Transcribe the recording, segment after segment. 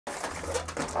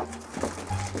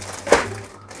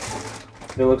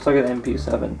It looks like an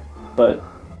MP7, but a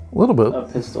little bit. a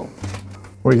pistol.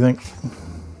 What do you think?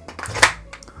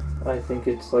 I think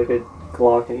it's like a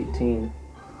Glock 18,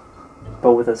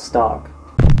 but with a stock.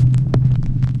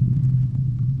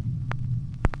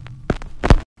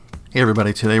 Hey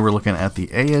everybody, today we're looking at the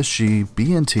ASG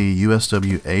B&T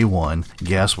USW-A1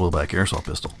 gas blowback airsoft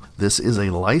pistol. This is a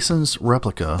licensed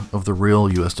replica of the real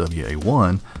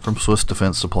USW-A1 from Swiss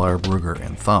defense supplier Brugger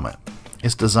and Thomet.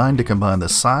 It's designed to combine the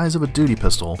size of a duty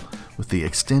pistol with the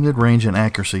extended range and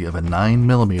accuracy of a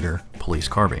 9mm police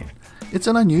carbine. It's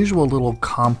an unusual little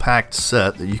compact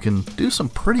set that you can do some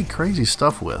pretty crazy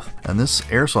stuff with, and this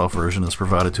airsoft version is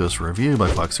provided to us for review by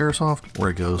Fox Airsoft,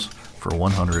 where it goes for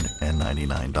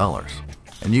 $199.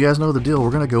 And you guys know the deal, we're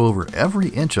going to go over every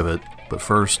inch of it, but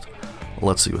first,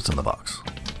 let's see what's in the box.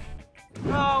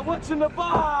 What's in the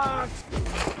box?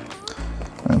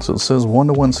 Alright, so it says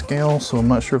 1-to-1 scale, so I'm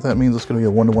not sure if that means it's going to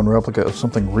be a 1-to-1 replica of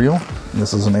something real. And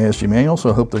this is an ASG manual,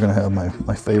 so I hope they're going to have my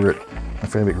favorite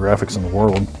graphics in the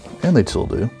world, and they still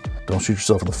do. Don't shoot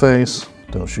yourself in the face,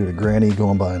 don't shoot a granny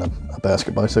going by in a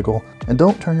basket bicycle, and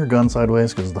don't turn your gun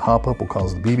sideways because the hop up will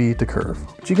cause the BB to curve.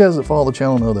 But you guys that follow the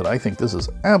channel know that I think this is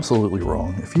absolutely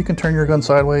wrong. If you can turn your gun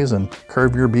sideways and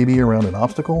curve your BB around an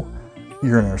obstacle,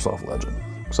 you're an airsoft legend.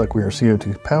 Looks like we are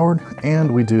CO2 powered,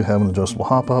 and we do have an adjustable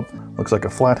hop up. Looks like a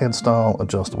flathead style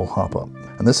adjustable hop up.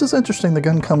 And this is interesting, the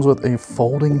gun comes with a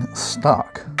folding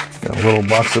stock. Got a little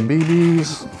box of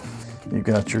BBs. You've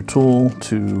got your tool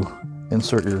to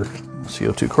insert your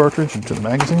CO2 cartridge into the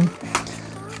magazine.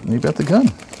 And you've got the gun.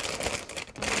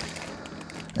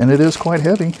 And it is quite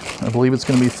heavy. I believe it's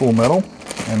going to be full metal.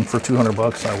 And for 200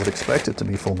 bucks, I would expect it to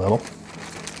be full metal.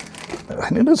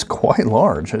 And it is quite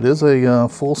large. It is a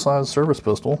full-size service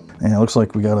pistol. And it looks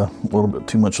like we got a little bit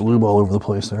too much lube all over the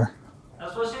place there.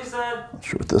 That's what she said. Not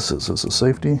sure what this is. This is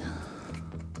safety.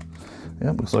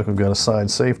 Yep, looks like we've got a side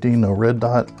safety, no red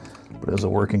dot, but it has a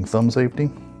working thumb safety.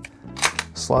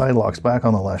 Slide locks back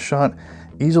on the last shot.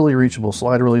 Easily reachable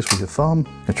slide release with your thumb.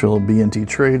 Got your little B&T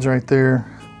trades right there.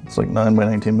 It's like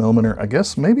 9x19mm. I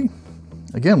guess maybe,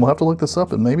 again, we'll have to look this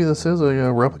up, and maybe this is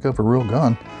a replica of a real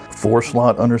gun.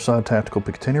 4-slot underside tactical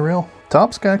Picatinny rail.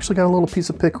 Top's actually got a little piece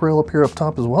of pick rail up here up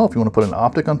top as well if you want to put an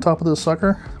optic on top of this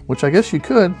sucker, which I guess you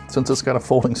could since it's got a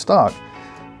folding stock.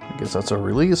 I guess that's our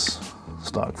release.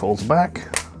 Stock folds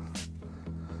back.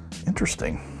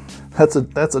 Interesting. That's a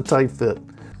tight fit.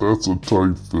 That's a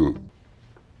tight fit.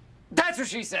 That's what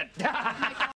she said.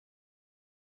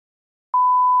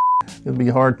 It'd be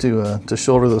hard to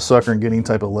shoulder the sucker and get any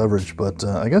type of leverage, but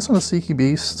I guess on a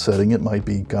CQB setting it might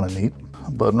be kind of neat. A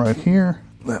button right here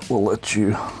that will let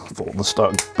you fold the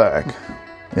stock back.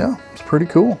 Yeah, it's pretty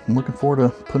cool. I'm looking forward to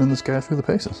putting this guy through the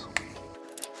paces.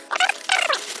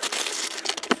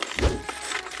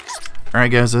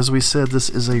 Alright guys, as we said,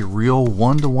 this is a real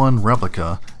 1-to-1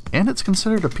 replica, and it's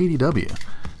considered a PDW.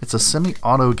 It's a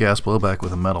semi-auto gas blowback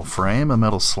with a metal frame, a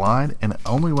metal slide, and it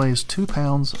only weighs 2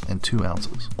 pounds and 2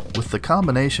 ounces. With the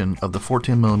combination of the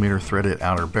 14mm threaded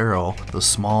outer barrel, the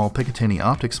small Picatinny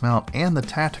optics mount, and the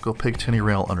tactical Picatinny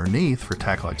rail underneath for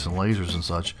tac lights and lasers and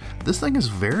such, this thing is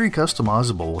very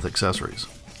customizable with accessories.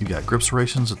 You've got grip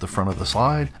serrations at the front of the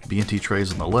slide, B&T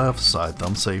trays on the left, side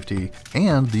thumb safety,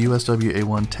 and the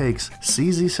USW-A1 takes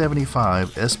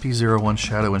CZ75 SP01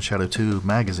 Shadow and Shadow 2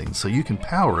 magazines, so you can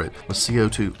power it with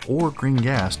CO2 or green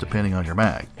gas depending on your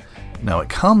mag. Now it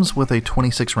comes with a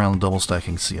 26-round double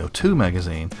stacking CO2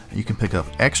 magazine. You can pick up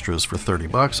extras for 30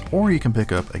 bucks, or you can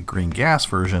pick up a green gas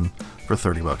version for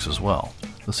 30 bucks as well.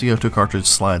 The CO2 cartridge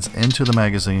slides into the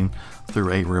magazine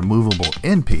through a removable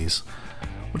end piece,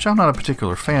 which I'm not a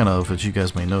particular fan of, as you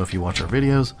guys may know if you watch our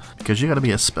videos, because you got to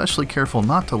be especially careful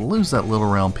not to lose that little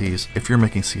round piece if you're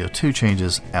making CO2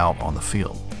 changes out on the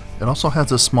field. It also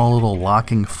has a small little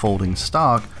locking folding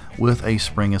stock with a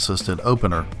spring assisted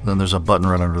opener. Then there's a button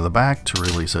right under the back to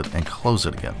release it and close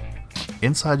it again.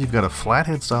 Inside you've got a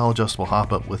flathead style adjustable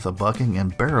hop up with a bucking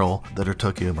and barrel that are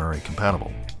Tokyo Marui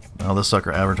compatible. Now this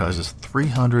sucker advertises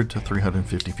 300 to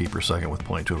 350 feet per second with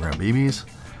 .2 gram BBs,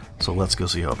 so let's go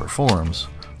see how it performs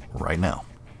right now.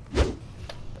 Is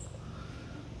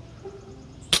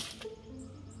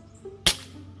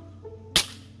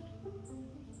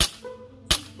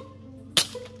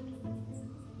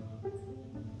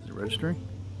it registering?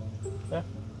 Yeah.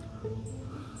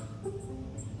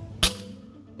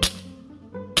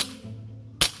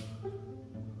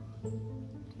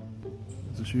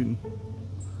 Is it shooting?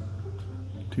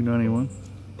 291?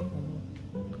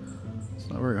 It's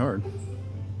not very hard.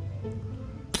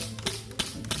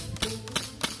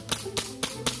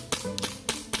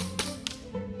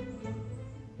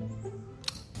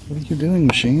 What are you doing,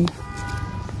 machine?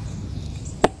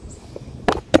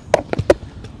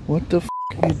 What the f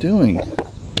are you doing?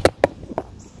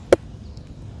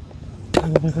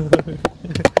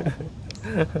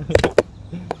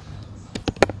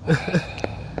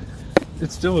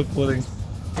 It's still recording.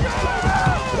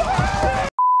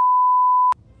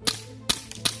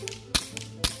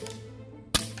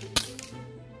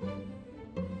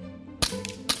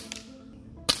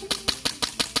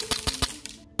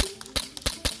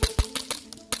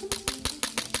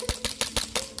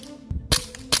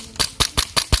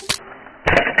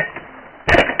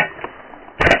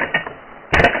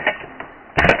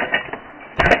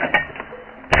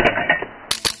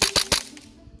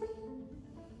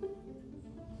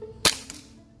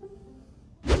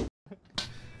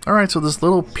 Alright, so this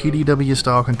little PDW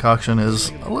style concoction is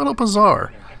a little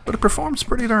bizarre, but it performs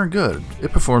pretty darn good.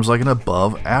 It performs like an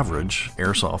above average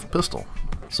airsoft pistol.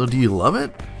 So do you love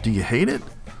it? Do you hate it?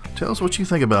 Tell us what you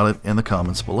think about it in the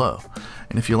comments below.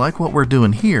 And if you like what we're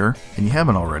doing here, and you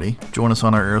haven't already, join us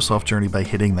on our airsoft journey by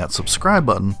hitting that subscribe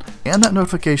button and that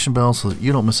notification bell so that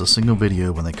you don't miss a single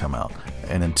video when they come out.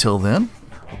 And until then,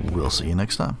 we'll see you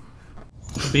next time.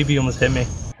 Baby almost hit me.